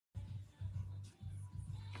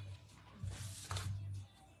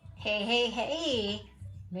Hey, hey, hey.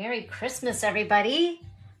 Merry Christmas, everybody.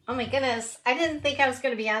 Oh my goodness. I didn't think I was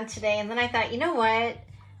going to be on today. And then I thought, you know what?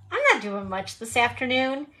 I'm not doing much this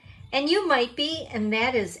afternoon. And you might be, and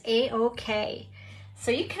that is A-okay.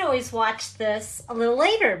 So you can always watch this a little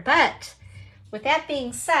later. But with that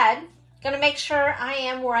being said, I'm going to make sure I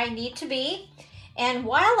am where I need to be. And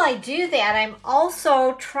while I do that, I'm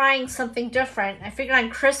also trying something different. I figured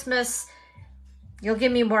on Christmas, you'll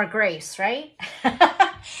give me more grace, right?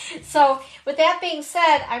 So with that being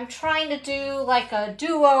said, I'm trying to do like a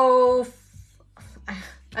duo,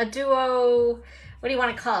 what do you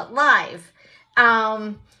want to call it? Live,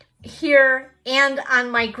 here and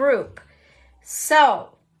on my group. So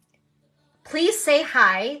please say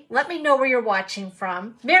hi. Let me know where you're watching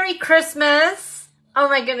from. Merry Christmas. Oh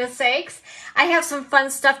my goodness sakes. I have some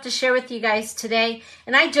fun stuff to share with you guys today,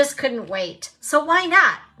 and I just couldn't wait. So why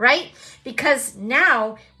not, right? Because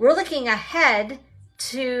now we're looking ahead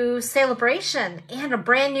to Celebration and a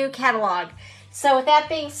brand new catalog. So with that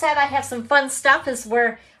being said, I have some fun stuff as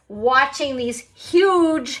we're watching these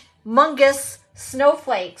huge, humongous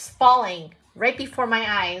snowflakes falling right before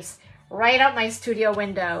my eyes, right out my studio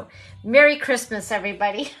window. Merry Christmas,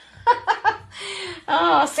 everybody.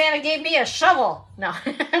 Oh, Santa gave me a shovel. No.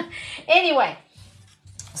 Anyway,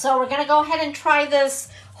 so we're going to go ahead and try this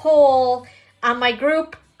whole on my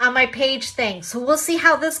group, on my page thing. So we'll see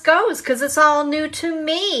how this goes because it's all new to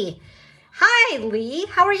me. Hi, Lee.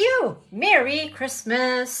 How are you? Merry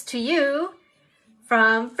Christmas to you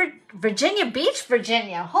from Virginia Beach,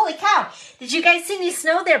 Virginia. Holy cow. Did you guys see any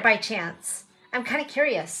snow there by chance? I'm kind of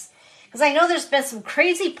curious because I know there's been some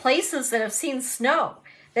crazy places that have seen snow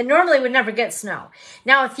that normally would never get snow.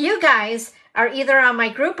 Now, if you guys are either on my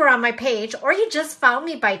group or on my page, or you just found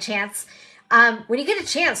me by chance, when you get a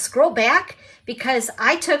chance, scroll back because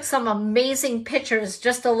I took some amazing pictures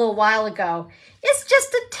just a little while ago. It's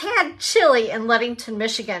just a tad chilly in Ludington,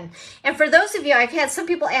 Michigan. And for those of you, I've had some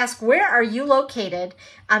people ask, where are you located?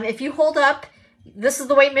 If you hold up, this is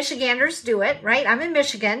the way Michiganders do it, right? I'm in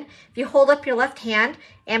Michigan. If you hold up your left hand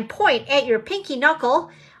and point at your pinky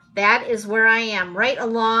knuckle, that is where I am, right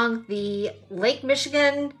along the Lake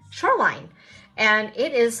Michigan shoreline. And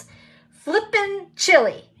it is flippin'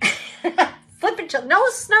 chilly. Flippin' chilly. No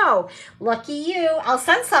snow. Lucky you. I'll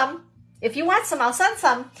send some. If you want some, I'll send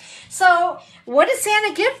some. So what does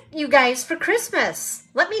Santa give you guys for Christmas?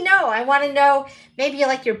 Let me know. I want to know maybe you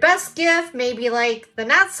like your best gift, maybe like the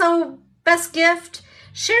not so best gift.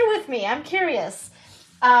 Share with me. I'm curious.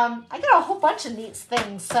 I got a whole bunch of neat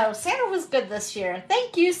things. So Santa was good this year.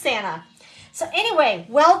 Thank you, Santa. So anyway,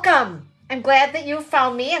 welcome. I'm glad that you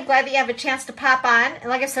found me. I'm glad that you have a chance to pop on.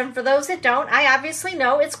 And like I said, for those that don't, I obviously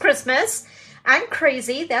know it's Christmas. I'm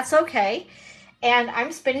crazy. That's okay. And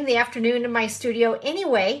I'm spending the afternoon in my studio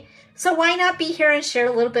anyway. So why not be here and share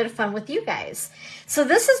a little bit of fun with you guys? So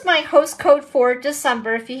this is my host code for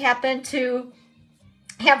December. If you happen to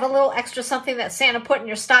have a little extra something that Santa put in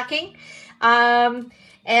your stocking.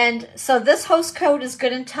 And so this host code is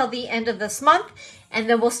good until the end of this month, and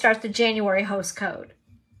then we'll start the January host code.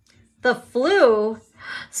 The flu?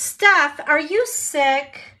 Steph, are you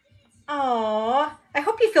sick? Oh, I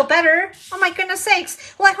hope you feel better. Oh my goodness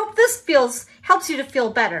sakes. Well, I hope this helps you to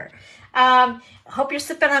feel better. I hope you're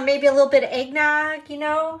sipping on maybe a little bit of eggnog, you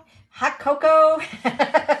know, hot cocoa.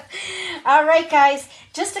 All right, guys,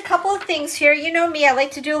 just a couple of things here. You know me, I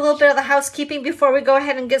like to do a little bit of the housekeeping before we go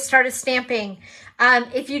ahead and get started stamping.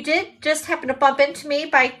 If you did just happen to bump into me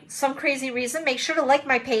by some crazy reason, make sure to like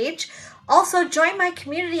my page. Also, join my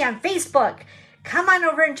community on Facebook. Come on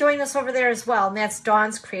over and join us over there as well. And that's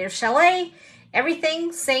Dawn's Creative Chalet.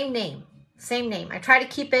 Everything, same name. Same name. I try to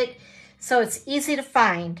keep it so it's easy to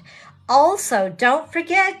find. Also, don't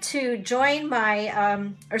forget to join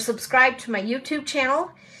my, or subscribe to my YouTube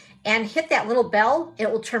channel and hit that little bell.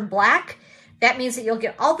 It will turn black. That means that you'll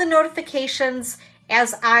get all the notifications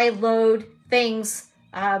as I load things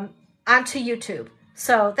onto YouTube.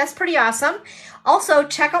 So that's pretty awesome. Also,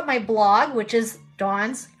 check out my blog, which is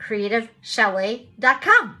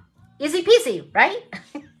dawnscreativechalet.com. Easy peasy, right?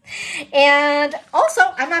 And also,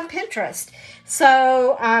 I'm on Pinterest.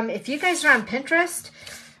 So if you guys are on Pinterest,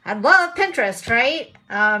 I love Pinterest, right?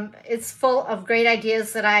 It's full of great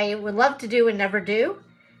ideas that I would love to do and never do.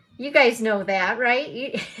 You guys know that, right?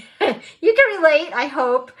 You can relate, I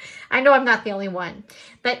hope. I know I'm not the only one.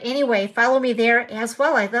 But anyway, follow me there as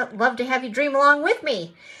well. I'd love to have you dream along with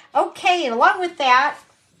me. Okay, and along with that,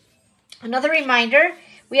 another reminder,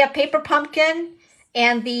 we have Paper Pumpkin,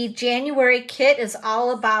 and the January kit is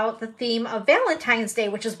all about the theme of Valentine's Day,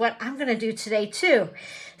 which is what I'm going to do today too.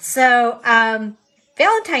 So,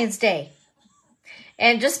 Valentine's Day.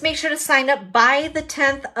 And just make sure to sign up by the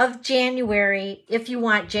 10th of January if you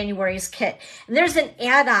want January's kit. And there's an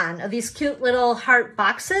add-on of these cute little heart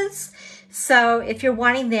boxes. So if you're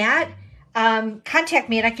wanting that, contact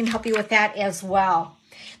me and I can help you with that as well.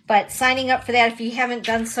 But signing up for that if you haven't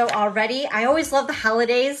done so already. I always love the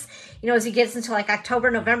holidays. You know, as it gets into like October,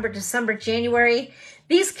 November, December, January,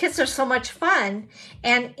 these kits are so much fun.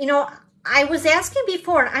 And, you know, I was asking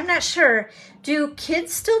before, and I'm not sure, do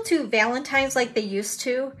kids still do Valentines like they used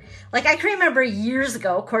to? Like I can remember years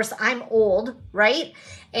ago, of course, I'm old, right?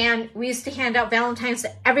 And we used to hand out Valentines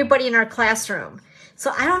to everybody in our classroom.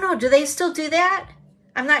 So I don't know, do they still do that?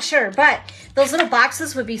 I'm not sure, but those little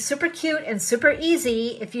boxes would be super cute and super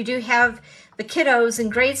easy if you do have the kiddos in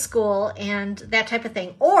grade school and that type of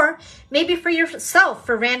thing. Or maybe for yourself,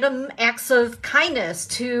 for random acts of kindness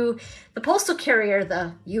to the postal carrier,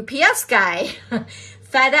 the UPS guy,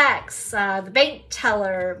 FedEx, the bank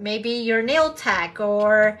teller, maybe your nail tech,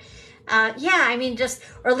 or yeah, I mean,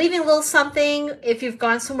 or leaving a little something if you've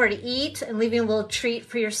gone somewhere to eat and leaving a little treat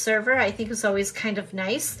for your server, I think is always kind of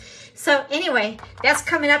nice. So anyway, that's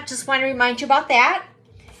coming up. Just want to remind you about that.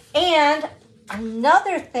 And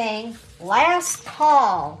another thing, last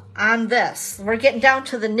call on this. We're getting down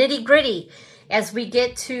to the nitty gritty as we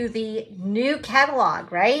get to the new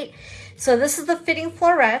catalog, right? So this is the fitting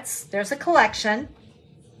florets. There's a collection.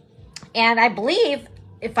 And I believe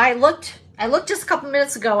I looked just a couple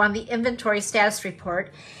minutes ago on the inventory status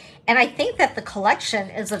report, and I think that the collection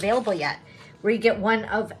is available yet, where you get one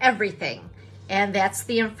of everything. And that's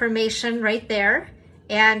the information right there.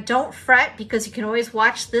 And don't fret, because you can always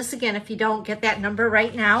watch this again if you don't get that number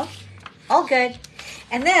right now. All good.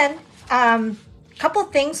 And then a couple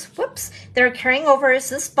things, whoops, they're carrying over is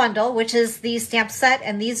this bundle, which is the stamp set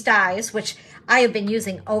and these dies, which I have been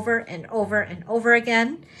using over and over and over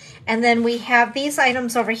again. And then we have these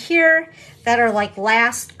items over here that are like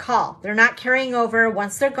last call. They're not carrying over.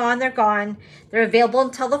 Once they're gone, they're gone. They're available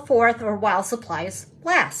until the 4th or while supplies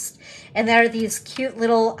last. And there are these cute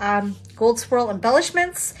little gold swirl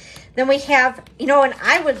embellishments. Then we have, you know, and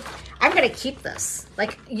I'm going to keep this.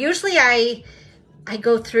 Like usually I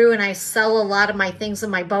go through and I sell a lot of my things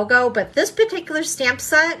in my BOGO, but this particular stamp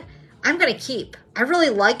set, I'm going to keep. I really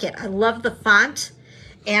like it. I love the font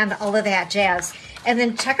and all of that jazz. And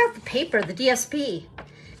then check out the paper, the DSP.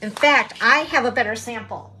 In fact, I have a better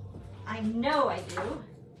sample. I know I do.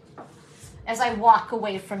 As I walk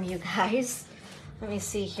away from you guys. Let me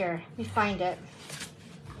see here. Let me find it.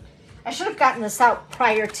 I should have gotten this out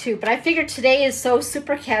prior to, but I figured today is so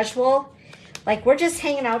super casual. Like we're just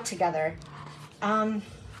hanging out together. Oh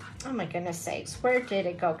my goodness sakes. Where did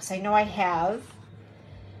it go? Because I know I have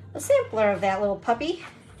a sampler of that little puppy.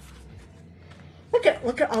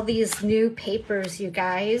 Look at all these new papers, you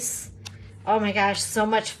guys. Oh my gosh, so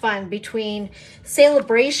much fun between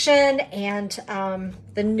Celebration and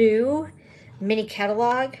the new mini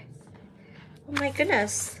catalog. Oh my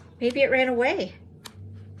goodness, maybe it ran away.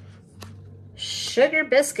 Sugar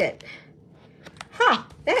biscuit. Huh,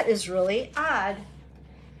 that is really odd.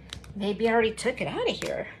 Maybe I already took it out of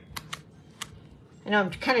here. I know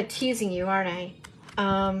I'm kind of teasing you, aren't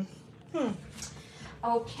I?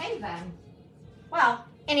 Okay then. Well,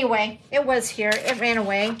 anyway, it was here. It ran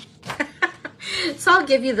away. So I'll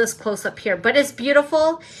give you this close up here. But it's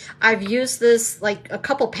beautiful. I've used this, like a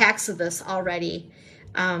couple packs of this already.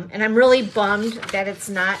 And I'm really bummed that it's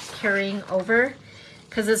not carrying over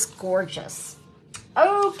because it's gorgeous.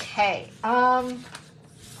 Okay.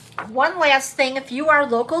 One last thing. If you are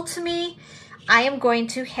local to me, I am going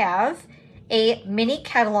to have a mini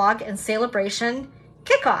catalog and celebration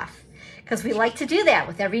kickoff. Because we like to do that.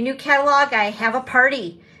 With every new catalog, I have a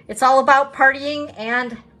party. It's all about partying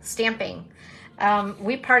and stamping.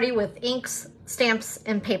 We party with inks, stamps,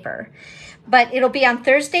 and paper. But it'll be on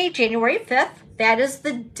Thursday, January 5th. That is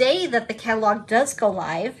the day that the catalog does go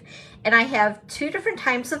live. And I have 2 different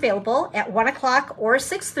times available at 1 o'clock or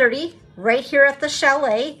 6:30 right here at the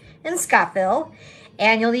Chalet in Scottville.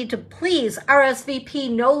 And you'll need to please RSVP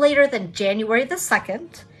no later than January the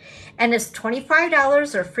 2nd. And it's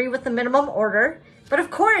 $25 or free with the minimum order. But of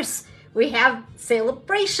course, we have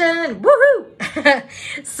Celebration,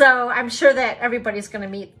 woohoo! So I'm sure that everybody's gonna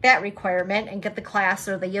meet that requirement and get the class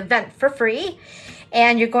or the event for free.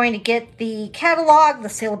 And you're going to get the catalog, the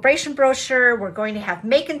Celebration brochure. We're going to have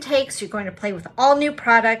make and takes. You're going to play with all new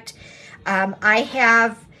product. I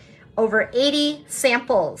have over 80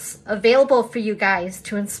 samples available for you guys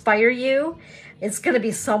to inspire you. It's going to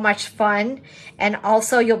be so much fun. And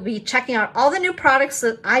also you'll be checking out all the new products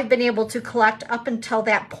that I've been able to collect up until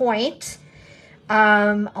that point,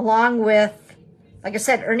 along with like I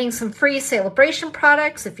said, earning some free celebration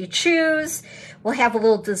products if you choose. We'll have a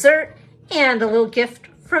little dessert and a little gift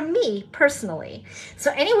from me personally.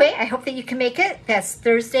 So anyway, I hope that you can make it. That's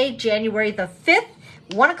Thursday, January the 5th,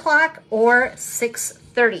 1 o'clock or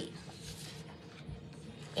 6:30.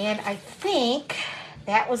 And I think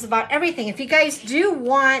that was about everything. If you guys do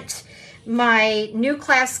want my new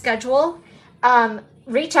class schedule,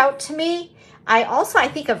 reach out to me. I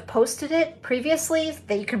think I've posted it previously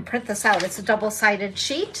that you can print this out. It's a double-sided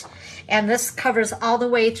sheet, and this covers all the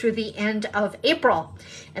way through the end of April.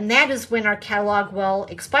 And that is when our catalog will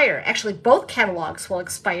expire. Actually, both catalogs will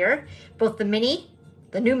expire, both the mini,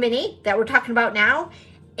 the new mini that we're talking about now,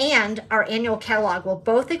 and our annual catalog will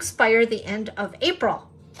both expire the end of April.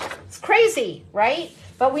 It's crazy, right?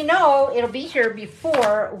 But we know it'll be here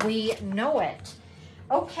before we know it.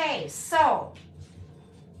 Okay, so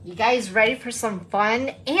you guys ready for some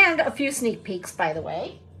fun and a few sneak peeks, by the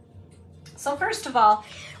way? So first of all,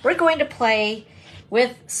 we're going to play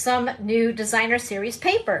with some new designer series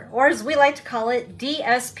paper, or as we like to call it,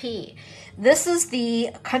 DSP. This is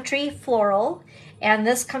the Country Floral, and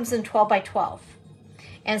this comes in 12 by 12.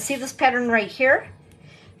 And see this pattern right here?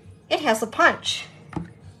 It has a punch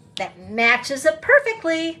that matches it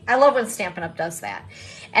perfectly. I love when Stampin' Up! Does that.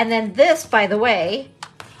 And then this, by the way,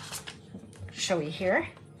 show you here.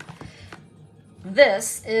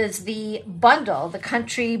 This is the bundle, the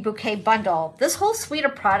Country Bouquet bundle. This whole suite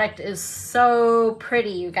of product is so pretty,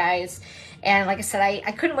 you guys. And like I said,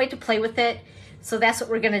 I couldn't wait to play with it. So that's what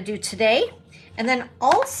we're gonna do today. And then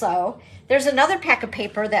also, there's another pack of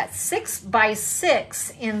paper that's 6 by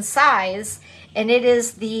 6 in size, and it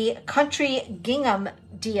is the Country Gingham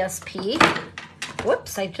DSP.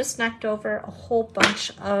 Whoops, I just knocked over a whole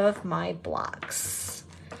bunch of my blocks.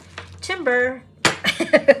 Timber.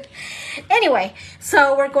 Anyway,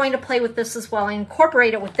 so we're going to play with this as well and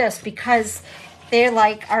incorporate it with this because they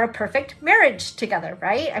are a perfect marriage together,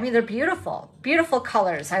 right? I mean, they're beautiful, beautiful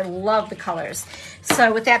colors. I love the colors.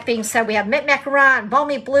 So with that being said, we have Mint Macaron,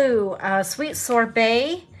 Balmy Blue, Sweet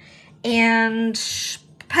Sorbet, and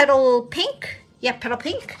Petal Pink. Yeah, Petal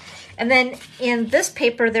Pink. And then in this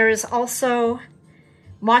paper, there is also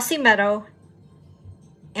Mossy Meadow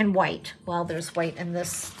and white. Well, there's white in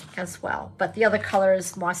this as well, but the other color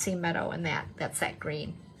is Mossy Meadow, and that's that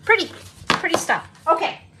green. Pretty stuff.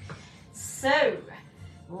 Okay, so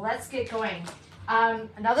let's get going.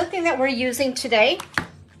 Another thing that we're using today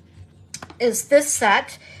is this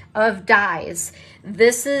set of dies.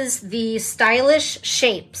 This is the Stylish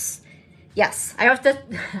Shapes. Yes, I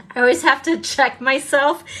always have to check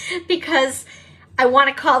myself because I want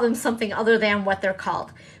to call them something other than what they're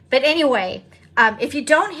called. But anyway, if you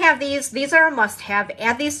don't have these are a must-have.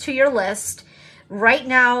 Add these to your list. Right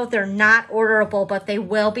now, they're not orderable, but they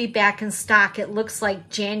will be back in stock. It looks like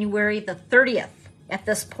January the 30th at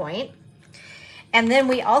this point. And then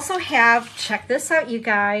we also have, check this out, you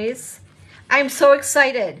guys. I'm so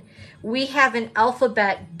excited. We have an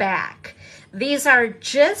alphabet back. These are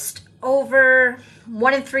just over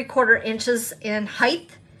 1 3/4 inches in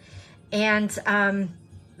height, and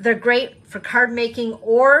they're great for card making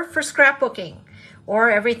or for scrapbooking or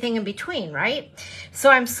everything in between, right? So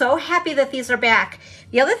I'm so happy that these are back.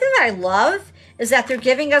 The other thing that I love is that they're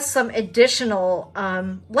giving us some additional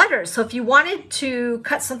letters. So if you wanted to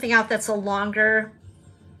cut something out that's a longer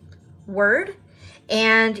word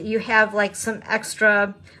and you have like some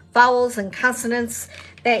extra vowels and consonants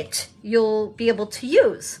that you'll be able to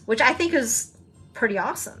use, which I think is pretty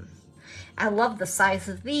awesome. I love the size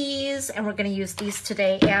of these, and we're going to use these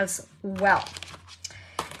today as well.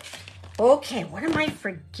 Okay, what am I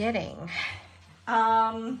forgetting?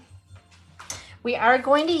 We are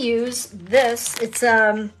going to use this. It's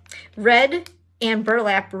red and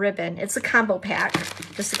burlap ribbon. It's a combo pack,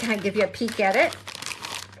 just to kind of give you a peek at it.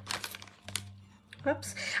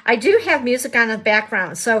 Whoops. I do have music on in the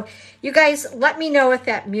background, so you guys let me know if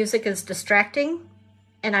that music is distracting,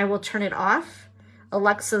 and I will turn it off.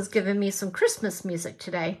 Alexa's giving me some Christmas music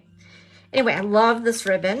today. Anyway, I love this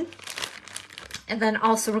ribbon. And then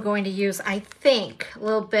also we're going to use, I think, a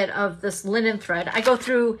little bit of this linen thread. I go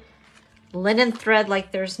through linen thread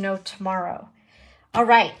like there's no tomorrow. All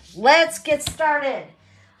right, let's get started.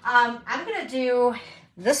 I'm going to do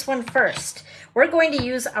this one first. We're going to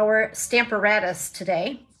use our Stamparatus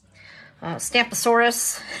today.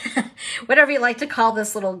 Stamposaurus, whatever you like to call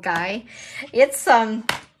this little guy. It's a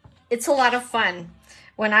lot of fun.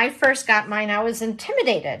 When I first got mine, I was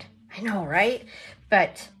intimidated. I know, right?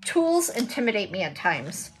 But tools intimidate me at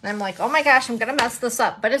times. And I'm like, oh my gosh, I'm gonna mess this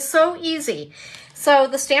up. But it's so easy. So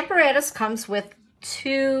the Stamparatus comes with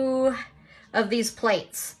 2 of these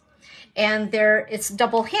plates. and it's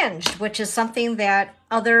double hinged, which is something that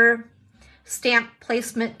other stamp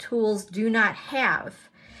placement tools do not have.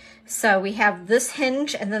 So we have this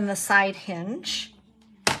hinge and then the side hinge.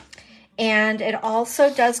 And it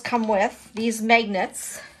also does come with these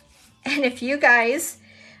magnets. And if you guys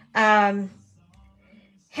have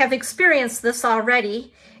experienced this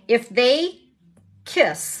already, if they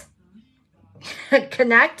kiss,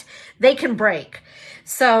 connect, they can break.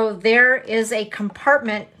 So there is a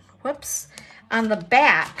compartment, whoops, on the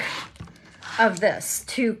back of this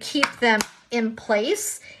to keep them in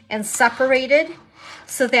place and separated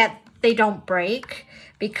so that they don't break,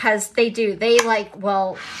 because they do. They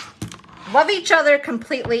love each other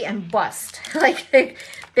completely and bust like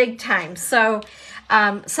big time. So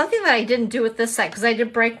something that I didn't do with this set, because I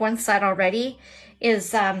did break one set already,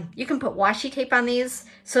 is you can put washi tape on these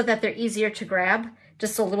so that they're easier to grab,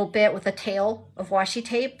 just a little bit with a tail of washi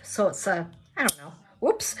tape. So it's I don't know,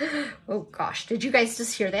 whoops, oh gosh, did you guys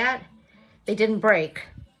just hear that? They didn't break,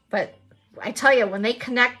 but I tell you, when they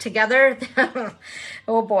connect together,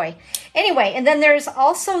 oh boy. Anyway, and then there's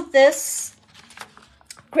also this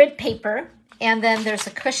grid paper, and then there's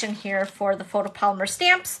a cushion here for the photopolymer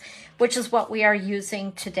stamps, which is what we are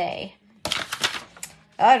using today.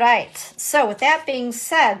 All right, so with that being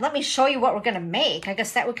said, let me show you what we're gonna make. I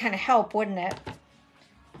guess that would kind of help, wouldn't it?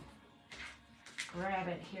 Grab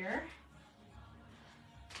it here.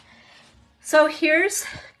 So here's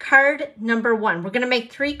card number 1. We're gonna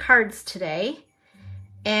make 3 cards today.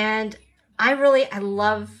 And I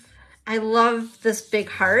love this big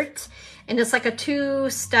heart. And it's like a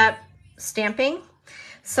 2-step stamping.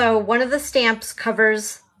 So one of the stamps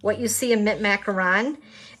covers what you see in Mint Macaron.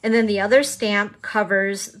 And then the other stamp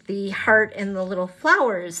covers the heart and the little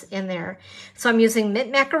flowers in there. So I'm using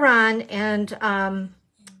Mint Macaron and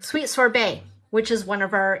Sweet Sorbet, which is one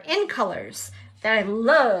of our in colors that I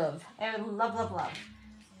love. I love, love, love.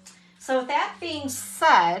 So with that being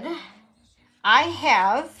said, I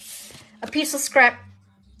have a piece of scrap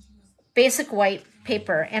basic white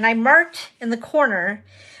paper, and I marked in the corner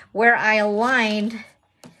where I aligned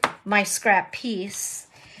my scrap piece,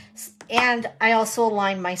 and I also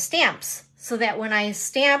aligned my stamps so that when I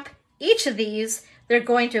stamp each of these, they're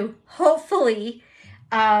going to hopefully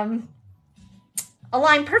align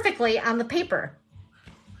perfectly on the paper.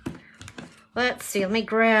 Let's see, let me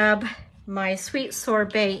grab my Sweet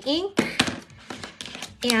Sorbet ink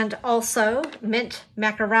and also Mint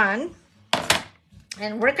Macaron.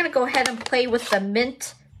 And we're gonna go ahead and play with the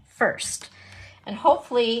mint first. And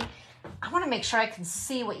hopefully, I wanna make sure I can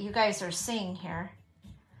see what you guys are seeing here.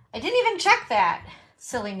 I didn't even check that,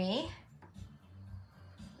 silly me.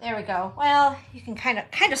 There we go. Well, you can kind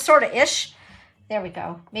of, sort-of-ish. There we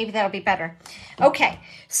go. Maybe that'll be better. Okay,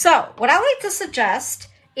 so what I like to suggest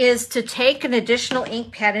is to take an additional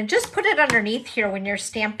ink pad and just put it underneath here when you're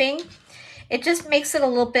stamping. It just makes it a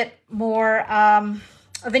little bit more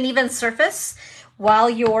of an even surface while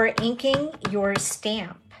you're inking your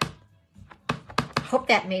stamp. Hope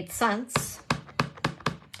that made sense.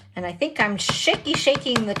 And I think I'm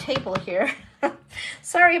shaking the table here.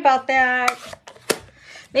 Sorry about that.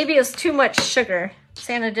 Maybe it was too much sugar.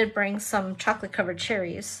 Santa did bring some chocolate covered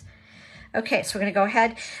cherries. Okay, so we're gonna go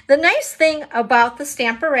ahead. The nice thing about the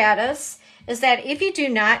Stamparatus is that if you do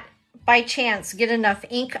not, by chance, get enough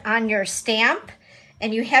ink on your stamp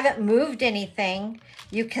and you haven't moved anything,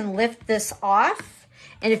 you can lift this off.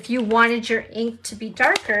 And if you wanted your ink to be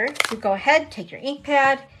darker, you go ahead, take your ink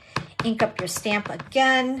pad, ink up your stamp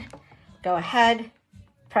again, go ahead,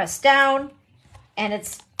 press down, and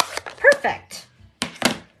it's perfect.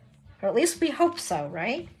 Or at least we hope so,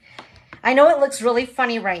 right? I know it looks really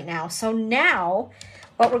funny right now. So now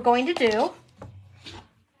what we're going to do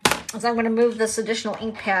is I'm going to move this additional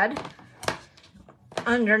ink pad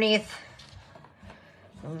underneath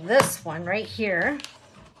this one right here.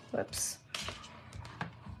 Whoops.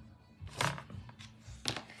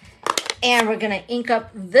 And we're going to ink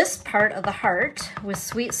up this part of the heart with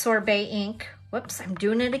Sweet Sorbet ink. Whoops, I'm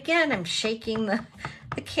doing it again. I'm shaking the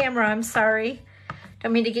camera. I'm sorry.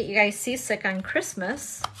 Don't mean to get you guys seasick on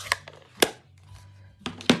Christmas.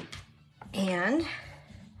 And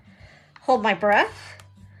hold my breath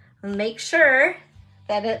and make sure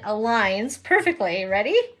that it aligns perfectly.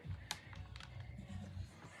 Ready?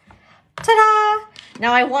 Ta-da!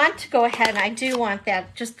 Now I want to go ahead, and I do want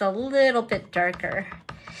that just a little bit darker.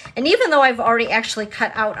 And even though I've already actually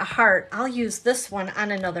cut out a heart, I'll use this one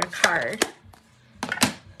on another card.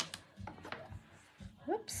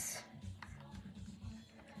 Whoops.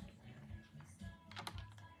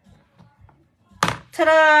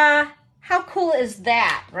 Ta-da! How cool is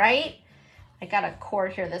that, right? I got a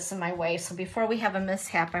cord here that's in my way. So before we have a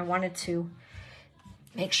mishap, I wanted to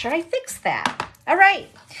make sure I fix that. All right.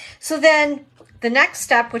 So then the next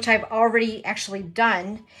step, which I've already actually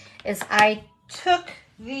done, is I took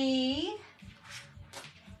the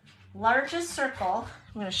largest circle.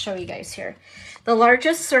 I'm going to show you guys here. The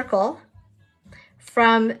largest circle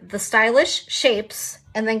from the Stylish Shapes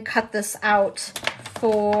and then cut this out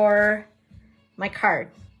for my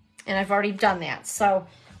card. And I've already done that. So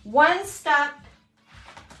one step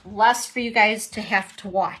less for you guys to have to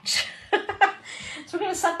watch. So we're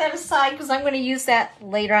going to set that aside because I'm going to use that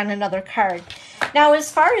later on another card. Now, as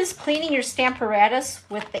far as cleaning your Stamparatus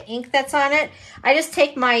with the ink that's on it, I just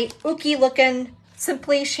take my ooky looking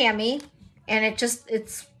Simply Chamois, and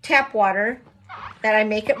it's tap water that I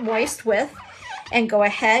make it moist with, and go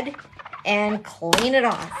ahead and clean it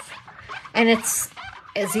off. And it's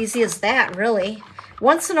as easy as that, really.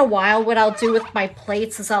 Once in a while, what I'll do with my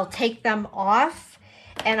plates is I'll take them off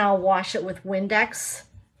and I'll wash it with Windex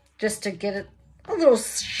just to get it a little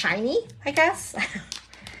shiny, I guess.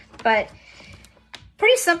 But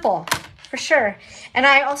pretty simple, for sure. And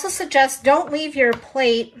I also suggest don't leave your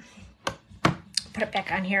plate, put it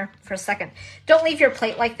back on here for a second. Don't leave your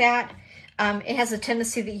plate like that. It has a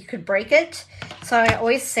tendency that you could break it. So I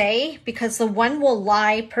always say, because the one will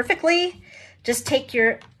lie perfectly, just take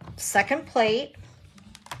your second plate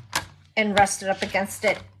and rest it up against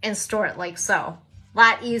it and store it like so. A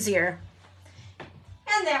lot easier.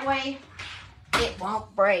 And that way it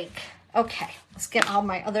won't break. Okay, let's get all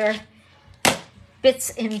my other bits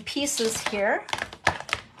and pieces here.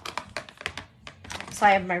 So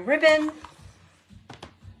I have my ribbon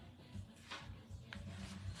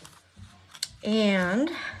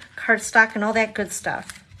and cardstock and all that good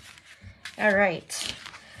stuff. All right,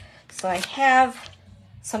 so I have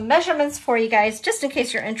some measurements for you guys just in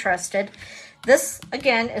case you're interested. This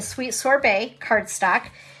again is Sweet Sorbet cardstock.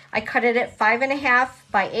 I cut it at 5.5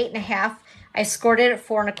 by 8.5. I scored it at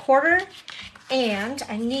 4 1/4, and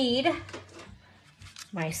I need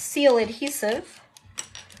my seal adhesive.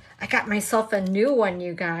 I got myself a new one,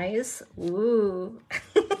 you guys. Ooh.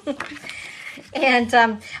 And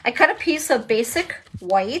I cut a piece of basic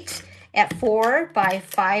white at 4 by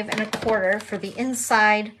 5 1/4 for the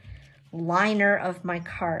inside liner of my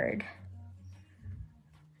card.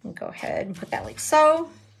 And go ahead and put that like so.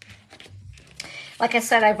 Like I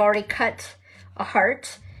said, I've already cut a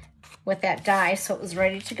heart with that die, so it was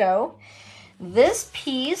ready to go. This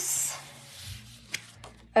piece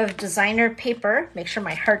of designer paper, make sure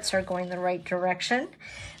my hearts are going the right direction.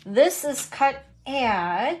 This is cut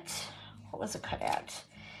at, what was it cut at?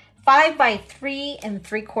 5 by 3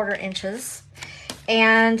 3/4 inches.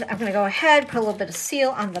 And I'm gonna go ahead, put a little bit of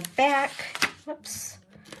seal on the back. Whoops.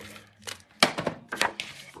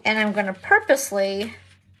 And I'm gonna purposely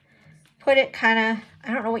put it kind of,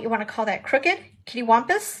 I don't know what you want to call that, crooked?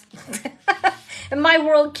 Kittywampus? In my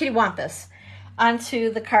world, kittywampus,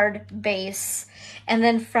 onto the card base. And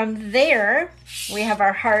then from there, we have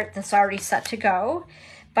our heart that's already set to go.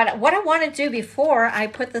 But what I want to do before I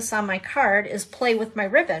put this on my card is play with my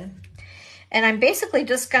ribbon. And I'm basically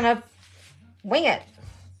just going to wing it,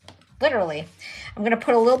 literally. I'm going to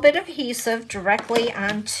put a little bit of adhesive directly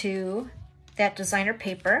onto that designer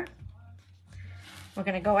paper. We're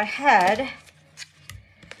going to go ahead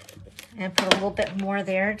and put a little bit more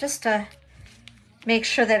there just to make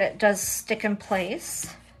sure that it does stick in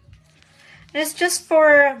place. And it's just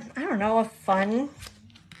for, I don't know, a fun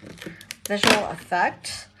visual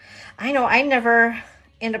effect. I know I never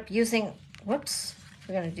end up using, whoops,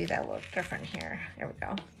 we're going to do that a little different here. There we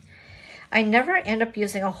go. I never end up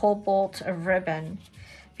using a whole bolt of ribbon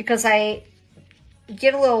because I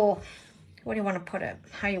get a little, what do you want to put it?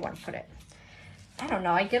 How do you want to put it? I don't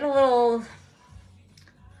know. I get a little,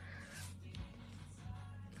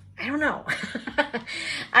 I don't know.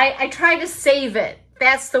 I try to save it.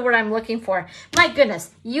 That's the word I'm looking for. My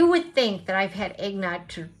goodness, you would think that I've had eggnog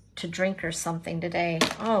to drink or something today.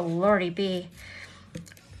 Oh, Lordy B.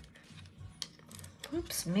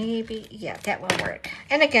 Oops, maybe, yeah, that will work.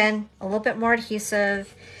 And again, a little bit more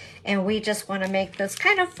adhesive. And we just want to make this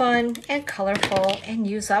kind of fun and colorful and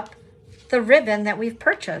use up the ribbon that we've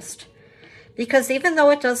purchased. Because even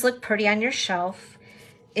though it does look pretty on your shelf,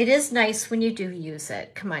 it is nice when you do use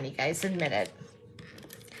it. Come on, you guys, admit it.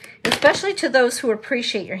 Especially to those who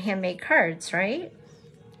appreciate your handmade cards, right?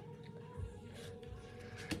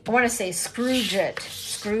 I want to say Scrooge it.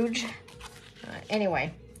 Scrooge?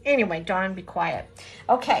 Anyway, Dawn, be quiet.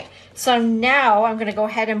 Okay, so now I'm going to go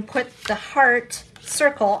ahead and put the heart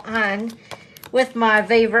circle on with my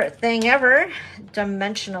favorite thing ever,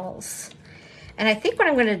 dimensionals. And I think what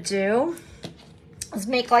I'm going to do is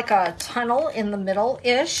make like a tunnel in the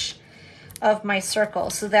middle-ish of my circle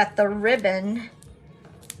so that the ribbon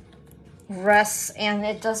rests and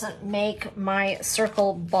it doesn't make my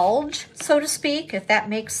circle bulge, so to speak, if that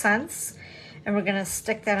makes sense. And we're gonna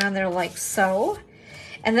stick that on there like so.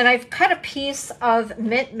 And then I've cut a piece of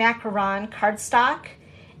mint macaron cardstock,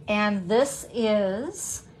 and this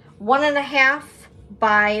is 1.5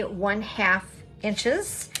 by 1/2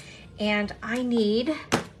 inches. And I need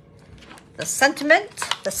the sentiment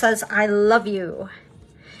that says, I love you.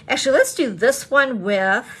 Actually, let's do this one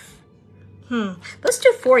with, let's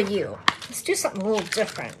do for you. Let's do something a little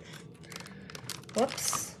different.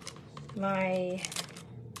 Whoops, my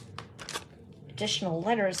additional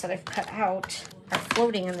letters that I've cut out are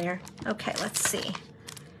floating in there. Okay, let's see.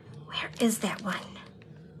 Where is that one?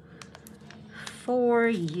 For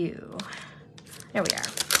you. There we are.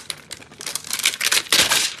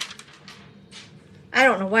 I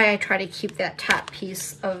don't know why I try to keep that top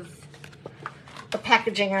piece of the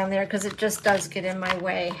packaging on there, because it just does get in my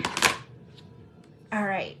way. All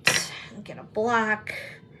right, get a block.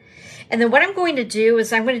 And then what I'm going to do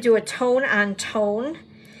is I'm going to do a tone on tone.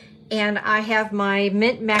 And I have my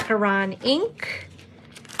mint macaron ink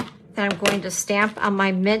that I'm going to stamp on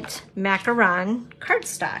my mint macaron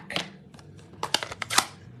cardstock.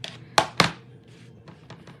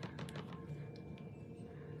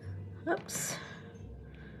 Oops.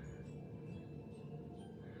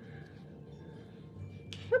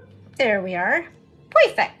 There we are.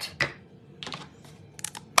 Perfect.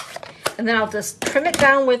 And then I'll just trim it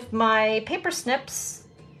down with my paper snips,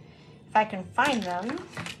 if I can find them.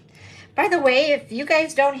 By the way, if you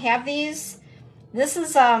guys don't have these, this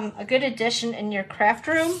is a good addition in your craft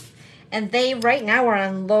room. And they right now are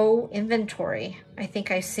on low inventory. I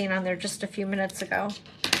think I seen on there just a few minutes ago.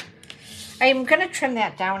 I'm going to trim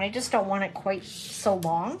that down. I just don't want it quite so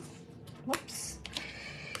long. Whoops.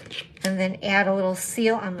 And then add a little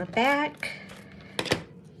seal on the back.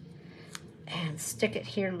 And stick it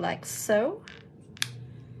here like so.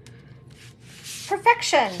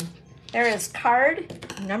 Perfection. There is card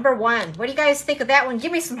number 1. What do you guys think of that one?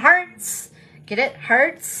 Give me some hearts. Get it?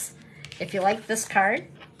 Hearts. If you like this card.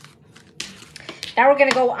 Now we're going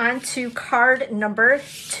to go on to card number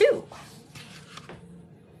 2.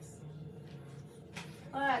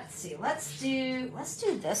 Let's see. Let's do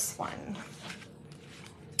this one.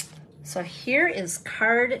 So here is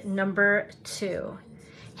card number 2.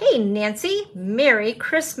 Hey, Nancy, Merry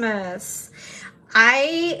Christmas.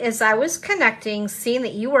 As I was connecting, seeing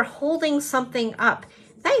that you were holding something up.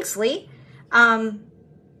 Thanks, Lee.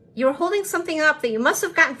 You were holding something up that you must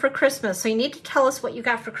have gotten for Christmas. So you need to tell us what you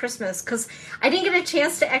got for Christmas, because I didn't get a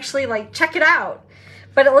chance to actually check it out,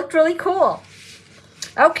 but it looked really cool.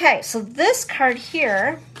 Okay, so this card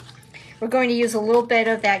here, we're going to use a little bit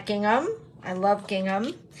of that gingham. I love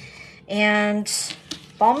gingham. And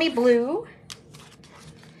balmy blue.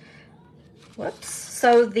 Whoops.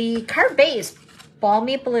 So the card base,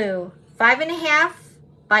 balmy blue, 5.5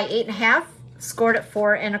 by 8.5, scored at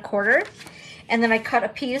 4 1/4. And then I cut a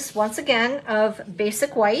piece, once again, of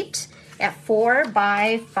basic white at 4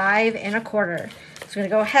 by 5 1/4. So I'm going to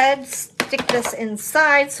go ahead, stick this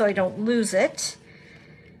inside so I don't lose it.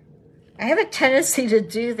 I have a tendency to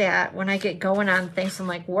do that when I get going on things. I'm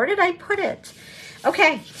like, where did I put it?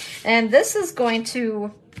 Okay, and this is going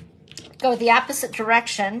to go the opposite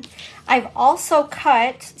direction. I've also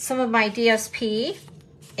cut some of my DSP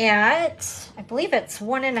at, I believe it's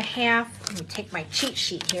 1.5. Let me take my cheat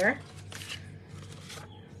sheet here.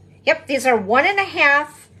 Yep, these are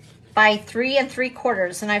 1.5 by 3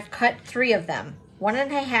 3/4, and I've cut 3 of them.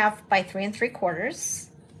 1.5 by 3 3/4.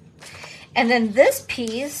 And then this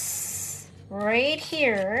piece right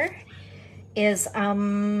here is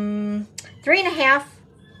 3.5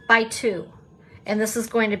 by 2. And this is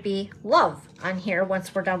going to be love on here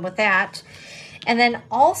once we're done with that. And then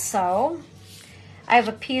also, I have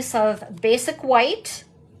a piece of basic white,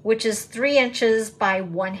 which is 3 inches by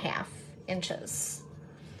 1/2 inches.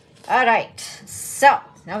 All right, so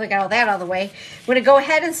now we got all that out of the way. I'm going to go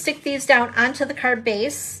ahead and stick these down onto the card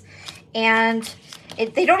base. And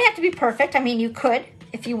they don't have to be perfect. I mean, you could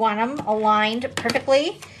if you want them aligned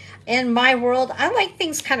perfectly. In my world, I like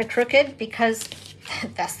things kind of crooked because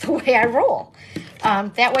that's the way I roll.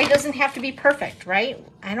 That way it doesn't have to be perfect, right?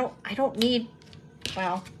 I don't need,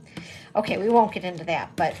 well, okay, we won't get into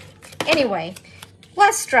that. But anyway,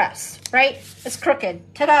 less stress, right? It's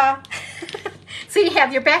crooked. Ta-da! So you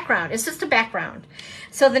have your background. It's just a background.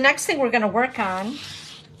 So the next thing we're going to work on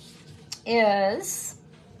is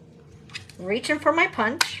reaching for my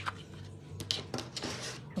punch.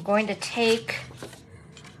 I'm going to take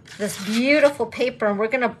this beautiful paper, and we're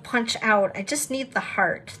gonna punch out. I just need the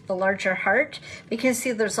heart, the larger heart. You can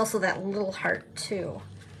see there's also that little heart too,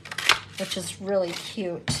 which is really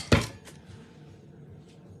cute.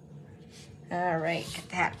 All right, get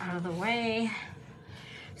that out of the way.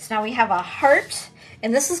 So now we have a heart,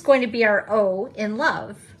 and this is going to be our O in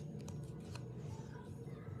love.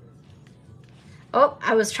 Oh,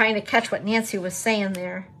 I was trying to catch what Nancy was saying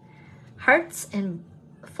there. Hearts and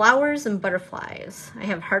flowers and butterflies. I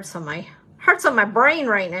have hearts on my brain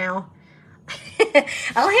right now.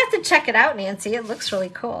 I'll have to check it out, Nancy. It looks really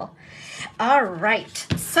cool. All right.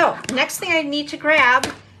 So next thing I need to grab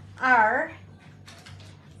are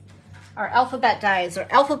our alphabet dies, or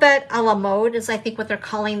alphabet a la mode is I think what they're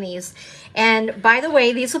calling these. And by the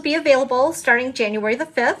way, these will be available starting January the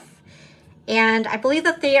 5th. And I believe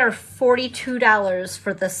that they are $42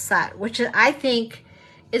 for this set, which I think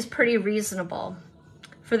is pretty reasonable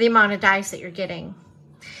for the amount of dies that you're getting.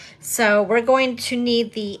 So we're going to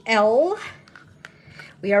need the L.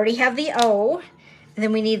 We already have the O. And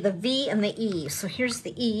then we need the V and the E. So here's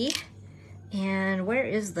the E. And where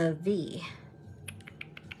is the V?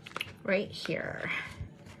 Right here.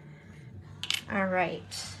 All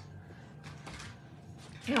right.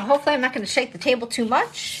 Now, hopefully I'm not going to shake the table too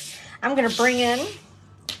much. I'm going to bring in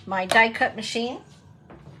my die cut machine.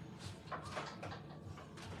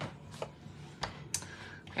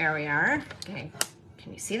 There we are. Okay.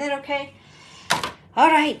 Can you see that okay? All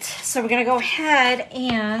right. So we're going to go ahead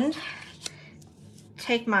and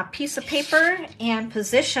take my piece of paper and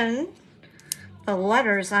position the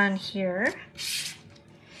letters on here.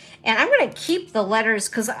 And I'm going to keep the letters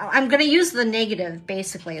because I'm going to use the negative,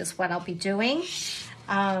 basically, is what I'll be doing.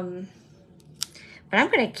 But I'm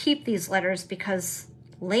going to keep these letters because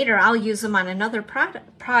later I'll use them on another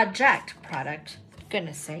project.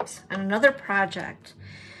 Goodness sakes, on another project.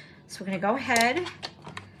 So we're going to go ahead,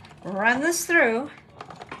 run this through,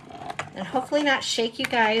 and hopefully not shake you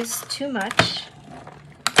guys too much.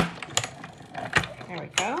 There we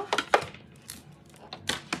go.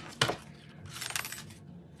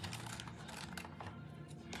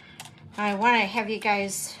 I want to have you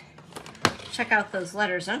guys check out those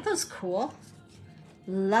letters. Aren't those cool?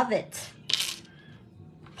 Love it.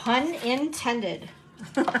 Pun intended.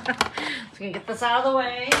 So I'm going to get this out of the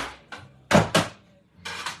way.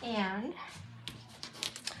 And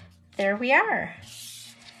there we are.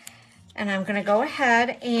 And I'm going to go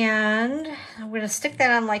ahead and I'm going to stick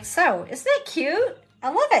that on like so. Isn't that cute? I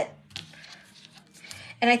love it.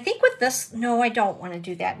 And I think with this, no, I don't want to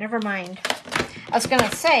do that. Never mind. I was going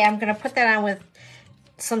to say I'm going to put that on with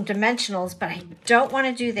some dimensionals, but I don't want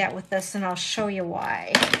to do that with this, and I'll show you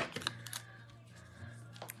why.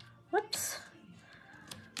 Whoops.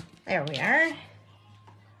 There we are.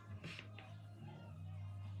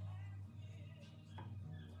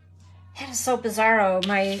 That is so bizarro.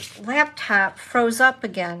 My laptop froze up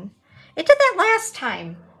again. It did that last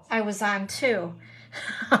time I was on too.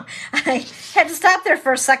 I had to stop there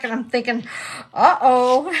for a second. I'm thinking,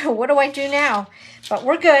 uh-oh, what do I do now? But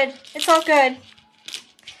we're good. It's all good.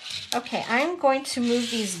 Okay, I'm going to move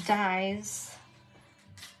these dies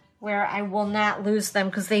where I will not lose them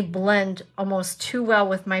because they blend almost too well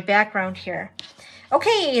with my background here.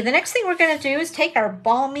 Okay, the next thing we're going to do is take our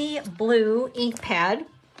balmy blue ink pad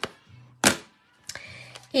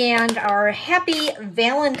and our Happy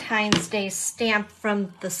Valentine's Day stamp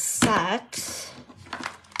from the set.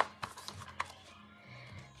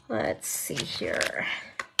 Let's see here.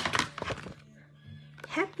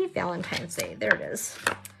 Happy Valentine's Day. There it is.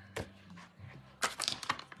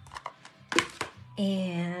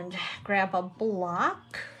 And grab a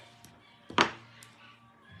block.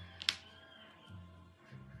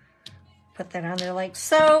 Put that on there like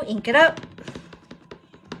so. Ink it up.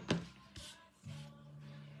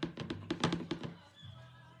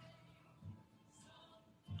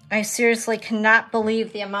 I seriously cannot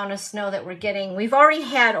believe the amount of snow that we're getting. We've already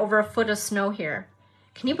had over a foot of snow here.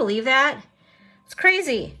 Can you believe that? It's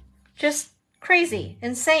crazy. Just crazy.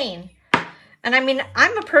 Insane. And I mean,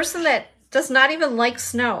 I'm a person that does not even like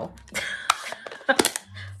snow.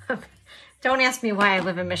 Don't ask me why I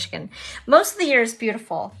live in Michigan. Most of the year is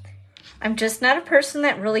beautiful. I'm just not a person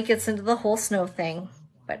that really gets into the whole snow thing.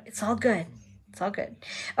 But it's all good. It's all good.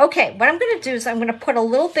 Okay, what I'm going to do is I'm going to put a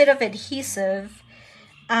little bit of adhesive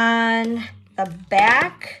on the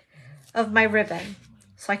back of my ribbon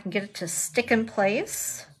so I can get it to stick in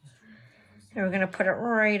place. And we're going to put it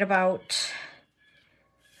right about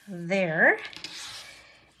there.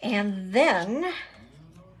 And then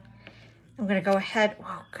I'm going to go ahead,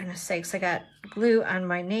 oh goodness sakes, I got glue on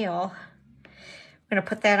my nail. I'm going to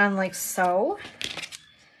put that on like so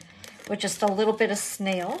with just a little bit of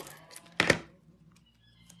snail.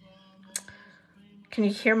 Can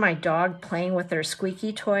you hear my dog playing with their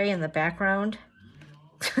squeaky toy in the background?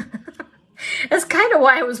 That's kind of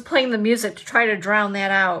why I was playing the music, to try to drown that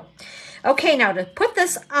out. Okay, now to put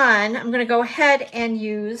this on, I'm going to go ahead and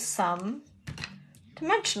use some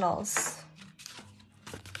dimensionals.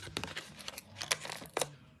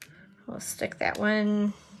 We'll stick that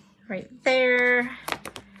one right there.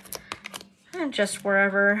 And just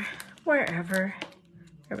wherever.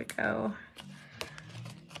 There we go.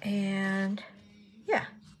 And yeah,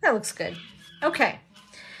 that looks good. Okay,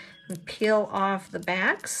 and peel off the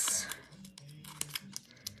backs.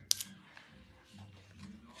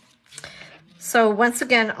 So once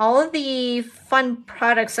again, all of the fun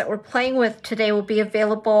products that we're playing with today will be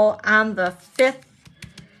available on the 5th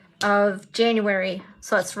of January.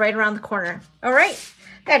 So it's right around the corner. All right,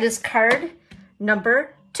 that is card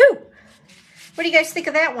number 2. What do you guys think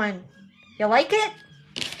of that one? You like it?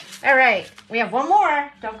 All right, we have one more.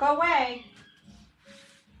 Don't go away.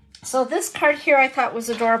 So this card here I thought was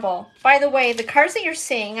adorable. By the way, the cards that you're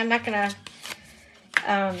seeing, I'm not gonna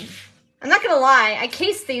lie, I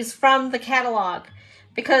cased these from the catalog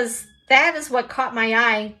because that is what caught my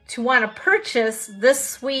eye to want to purchase this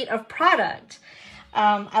suite of product.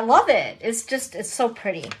 I love it. It's so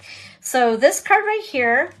pretty. So this card right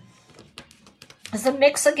here is a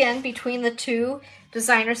mix again between the 2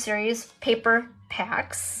 designer series paper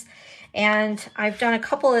packs. And I've done a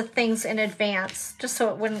couple of things in advance just so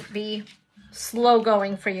it wouldn't be slow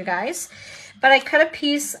going for you guys. But I cut a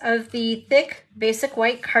piece of the thick basic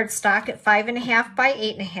white cardstock at 5.5 by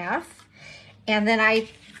 8.5. And then I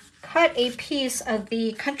cut a piece of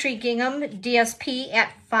the Country Gingham DSP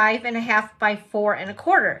at 5.5 by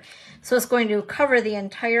 4.25. So it's going to cover the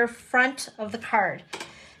entire front of the card.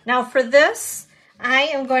 Now for this, I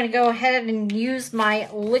am going to go ahead and use my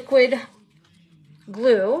liquid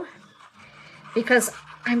glue because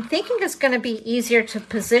I'm thinking it's going to be easier to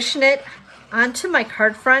position it onto my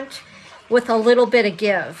card front with a little bit of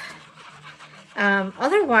give.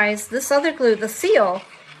 Otherwise, this other glue, the seal,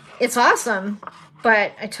 it's awesome,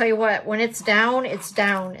 but I tell you what, when it's down,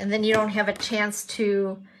 and then you don't have a chance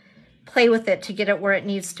to play with it to get it where it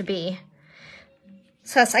needs to be.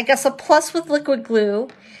 So that's, I guess, a plus with liquid glue.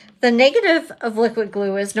 The negative of liquid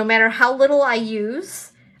glue is no matter how little I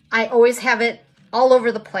use, I always have it all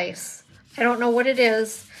over the place. I don't know what it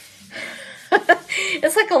is.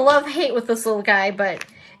 It's like a love-hate with this little guy, but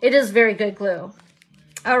it is very good glue.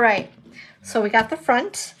 All right, so we got the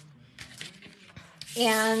front.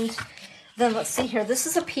 And then let's see here. This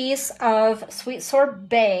is a piece of sweet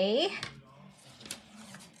sorbet.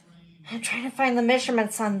 I'm trying to find the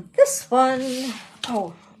measurements on this one.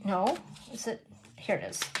 Oh, no. Is it? Here it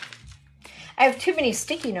is. I have too many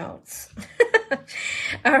sticky notes.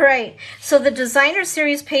 All right, so the designer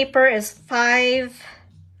series paper is 5.5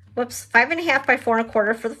 by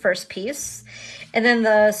 4.25 for the first piece. And then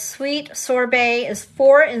the sweet sorbet is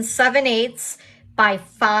 4 7/8 by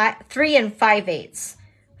 3 5/8.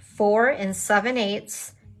 4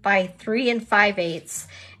 7/8 by 3 5/8.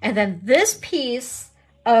 And then this piece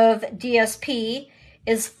of DSP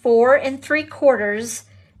is 4 3/4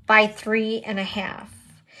 by 3.5.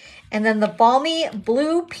 And then the balmy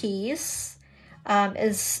blue piece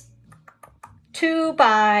is 2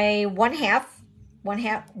 by 1/2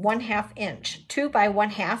 inch, 2 by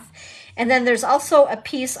 1/2. And then there's also a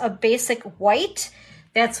piece of basic white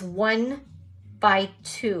that's 1 by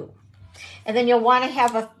 2. And then you'll want to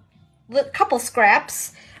have a couple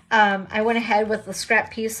scraps. I went ahead with the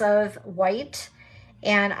scrap piece of white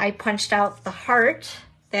and I punched out the heart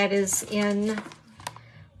that is in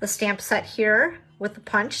the stamp set here with the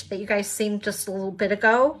punch that you guys seen just a little bit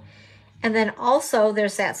ago. And then also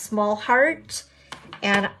there's that small heart,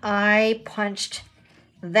 and I punched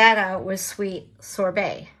that out with sweet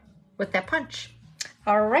sorbet with that punch.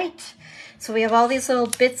 All right, so we have all these little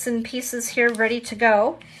bits and pieces here ready to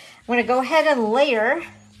go. I'm gonna go ahead and layer.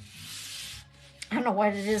 I don't know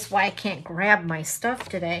what it is, why I can't grab my stuff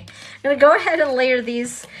today. I'm gonna go ahead and layer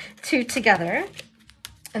these 2 together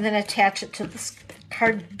and then attach it to the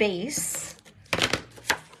card base.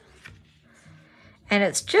 And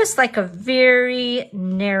it's just like a very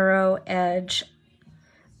narrow edge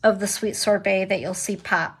of the sweet sorbet that you'll see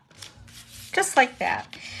pop. Just like that.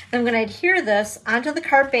 And I'm going to adhere this onto the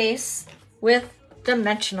card base with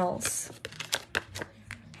dimensionals.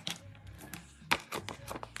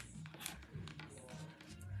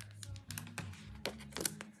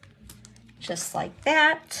 Just like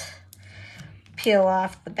that. Peel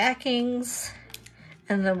off the backings.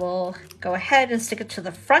 And then we'll go ahead and stick it to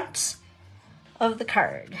the front of the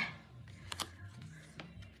card.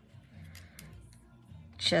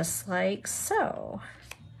 Just like so.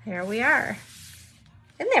 There we are.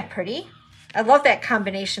 Isn't that pretty? I love that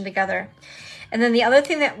combination together. And then the other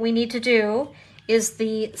thing that we need to do is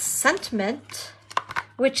the sentiment,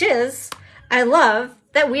 which is, I love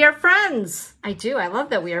that we are friends. I do, I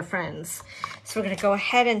love that we are friends. So we're gonna go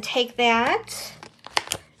ahead and take that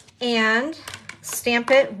and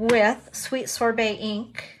stamp it with Sweet Sorbet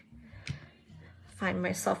ink. Find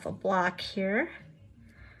myself a block here.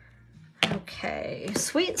 Okay,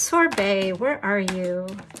 Sweet Sorbet, where are you?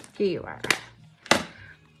 Here you are.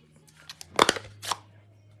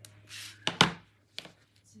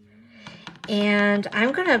 And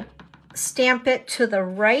I'm gonna stamp it to the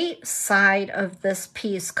right side of this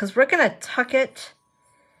piece because we're gonna tuck it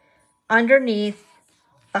underneath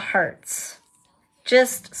the hearts,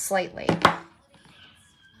 just slightly.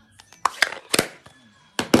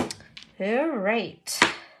 All right,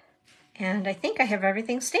 and I think I have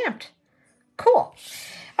everything stamped. Cool.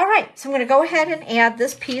 All right, so I'm gonna go ahead and add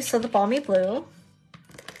this piece of the Balmy Blue.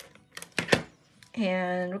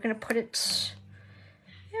 And we're gonna put it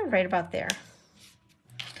right about there.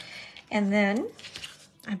 And then,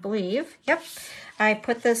 I believe, yep, I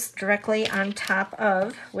put this directly on top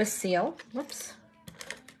of with seal. Whoops.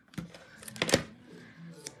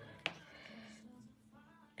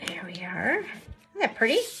 There we are. Isn't that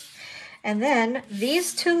pretty? And then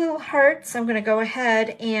these two little hearts, I'm gonna go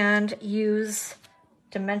ahead and use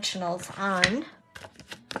dimensionals on.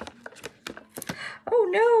 Oh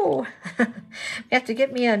no, you have to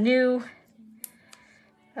get me a new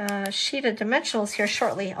sheet of dimensionals here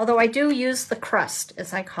shortly, although I do use the crust,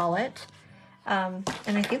 as I call it. And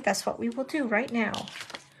I think that's what we will do right now.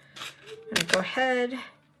 I'm gonna go ahead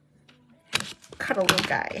and cut a little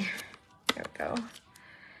guy. There we go.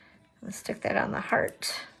 Let's stick that on the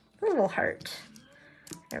heart, the little heart.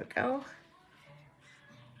 There we go.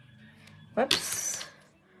 Whoops.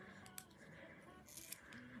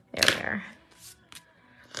 There we are.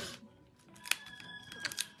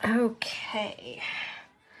 Okay.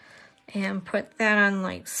 And put that on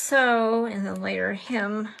like so, and then later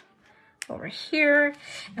him over here.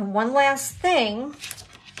 And one last thing,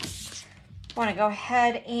 I want to go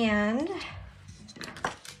ahead and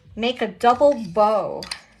make a double bow.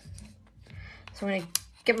 So I'm going to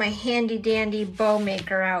get my handy dandy bow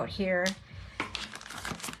maker out here.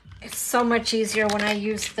 It's so much easier when I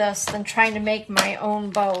use this than trying to make my own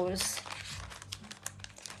bows.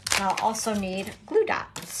 I'll also need glue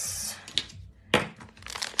dots.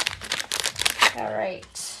 All right.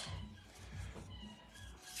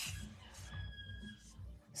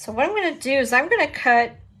 So what I'm going to do is I'm going to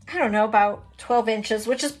cut, I don't know, about 12 inches,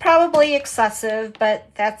 which is probably excessive, but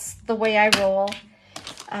that's the way I roll.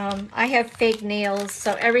 I have fake nails,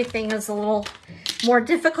 so everything is a little more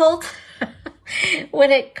difficult when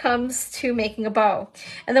it comes to making a bow.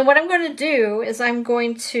 And then what I'm going to do is I'm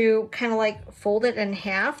going to kind of like fold it in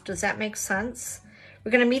half. Does that make sense?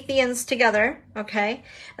 We're going to meet the ends together, okay?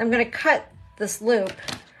 I'm going to cut this loop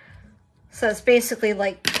so it's basically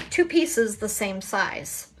like two pieces the same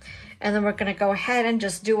size. And then we're going to go ahead and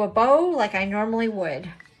just do a bow like I normally would.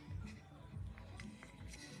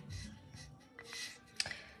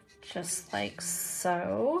 Just like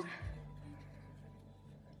so.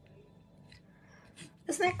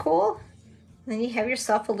 Isn't that cool? And then you have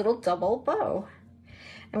yourself a little double bow.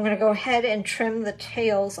 I'm going to go ahead and trim the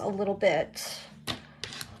tails a little bit.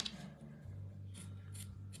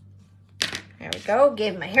 There we go,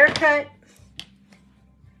 gave him a haircut.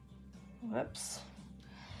 Whoops.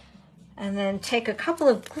 And then take a couple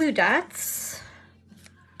of glue dots.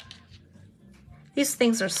 These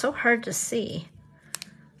things are so hard to see.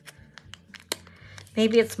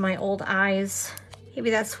 Maybe it's my old eyes.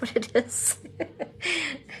 Maybe that's what it is.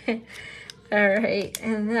 All right,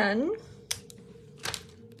 and then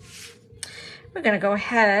we're gonna go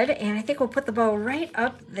ahead and I think we'll put the bow right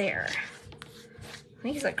up there. I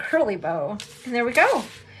think it's a curly bow. And there we go.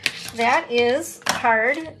 That is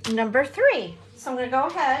card number 3. So I'm gonna go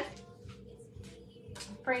ahead,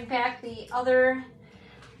 bring back the other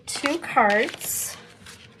 2 cards.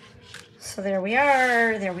 So there we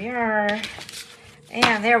are, and there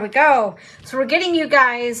we go. So we're getting you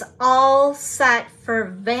guys all set for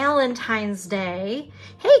Valentine's Day.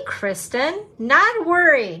 Hey, Kristen, not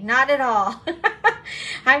worry, not at all.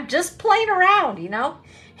 I'm just playing around, you know,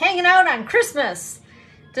 hanging out on Christmas,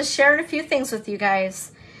 just sharing a few things with you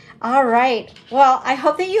guys. All right, well, I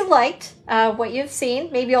hope that you liked what you've seen.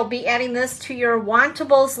 Maybe I'll be adding this to your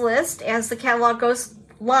wantables list as the catalog goes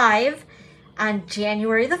live on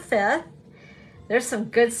January the 5th. There's some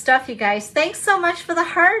good stuff, you guys. Thanks so much for the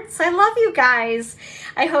hearts. I love you guys.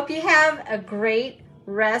 I hope you have a great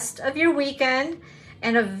rest of your weekend.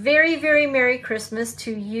 and a very, very Merry Christmas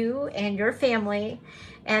to you and your family.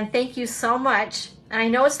 And thank you so much. And I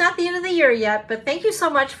know it's not the end of the year yet, but thank you so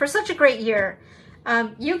much for such a great year.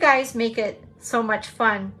 You guys make it so much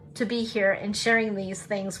fun to be here and sharing these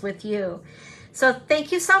things with you. So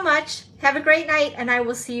thank you so much. Have a great night, and I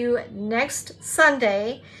will see you next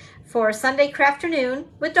Sunday for Sunday Crafternoon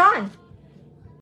with Dawn.